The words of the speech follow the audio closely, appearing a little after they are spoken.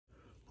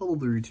Hello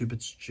there YouTube,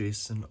 it's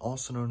Jason,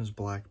 also known as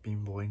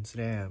BlackBeanBoi, and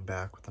today I'm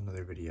back with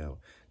another video.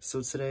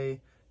 So today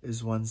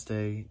is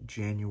Wednesday,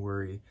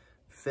 January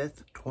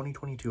 5th,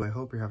 2022. I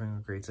hope you're having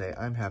a great day.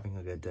 I'm having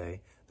a good day.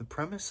 The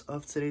premise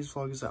of today's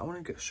vlog is that I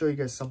want to show you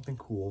guys something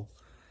cool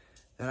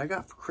that I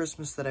got for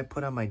Christmas that I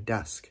put on my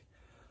desk.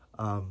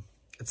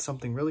 It's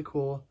something really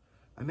cool.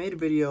 I made a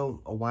video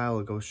a while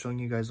ago showing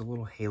you guys a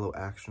little Halo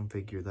action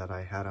figure that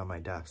I had on my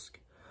desk.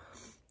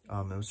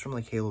 It was from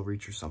like Halo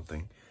Reach or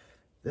something.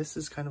 This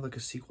is kind of like a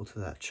sequel to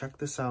that. Check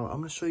this out. I'm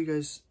going to show you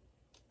guys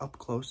up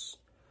close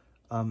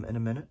in a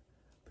minute.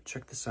 But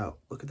check this out.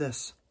 Look at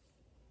this.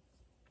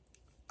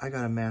 I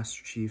got a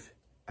Master Chief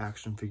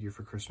action figure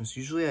for Christmas.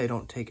 Usually I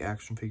don't take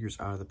action figures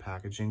out of the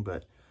packaging,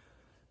 but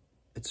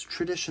it's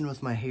tradition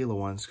with my Halo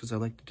ones because I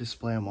like to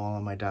display them all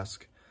on my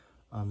desk.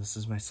 This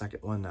is my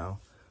second one now.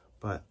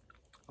 But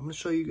I'm going to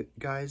show you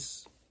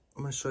guys,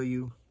 I'm going to show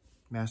you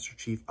Master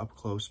Chief up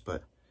close,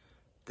 but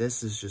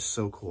this is just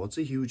so cool. It's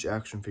a huge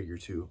action figure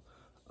too.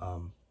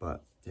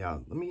 But yeah,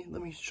 let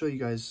me show you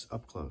guys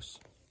up close.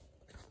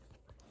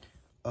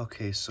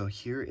 Okay, so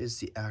here is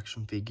the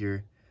action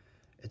figure.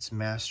 It's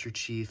Master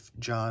Chief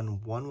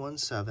John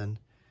 117.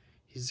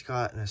 He's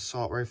got an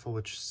assault rifle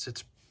which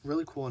sits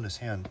really cool in his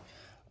hand.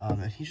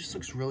 And he just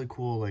looks really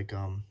cool, like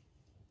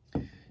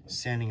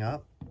standing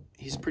up.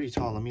 He's pretty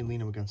tall. Let me lean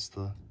him against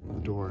the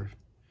door.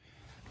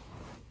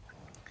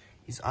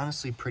 He's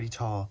honestly pretty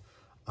tall,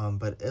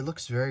 but it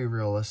looks very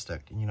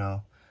realistic, you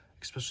know,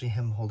 especially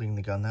him holding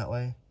the gun that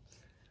way.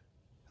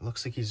 It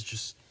looks like he's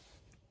just,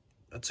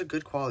 that's a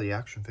good quality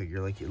action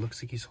figure. Like, it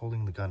looks like he's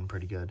holding the gun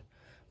pretty good.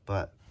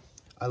 But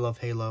I love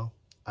Halo.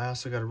 I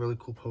also got a really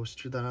cool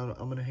poster that I'm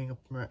going to hang up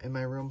in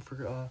my room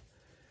for,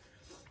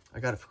 I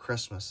got it for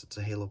Christmas. It's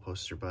a Halo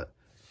poster, but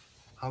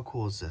how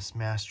cool is this?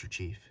 Master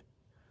Chief.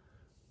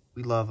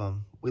 We love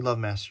him. We love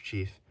Master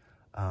Chief.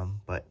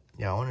 But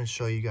yeah, I wanted to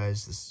show you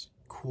guys this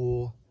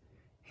cool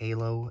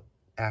Halo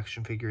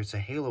action figure. It's a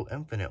Halo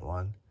Infinite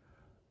one.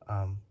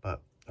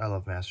 But I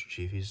love Master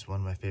Chief. He's one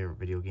of my favorite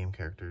video game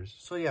characters.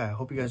 So yeah, I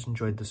hope you guys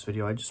enjoyed this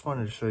video. I just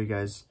wanted to show you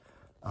guys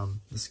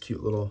this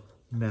cute little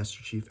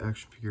Master Chief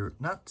action figure.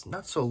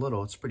 Not so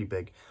little, it's pretty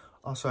big.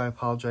 Also, I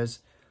apologize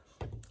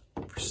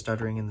for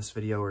stuttering in this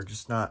video or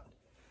just not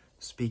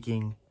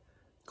speaking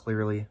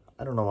clearly.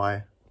 I don't know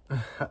why.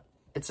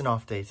 It's an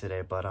off day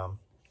today, but I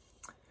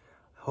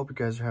hope you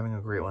guys are having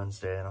a great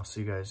Wednesday, and I'll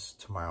see you guys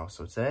tomorrow.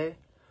 So today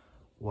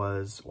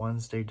was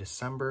Wednesday,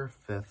 December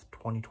 5th,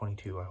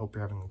 2022. I hope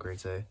you're having a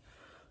great day.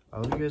 I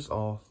love you guys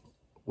all.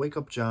 Wake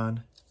up,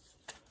 John.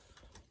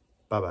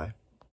 Bye-bye.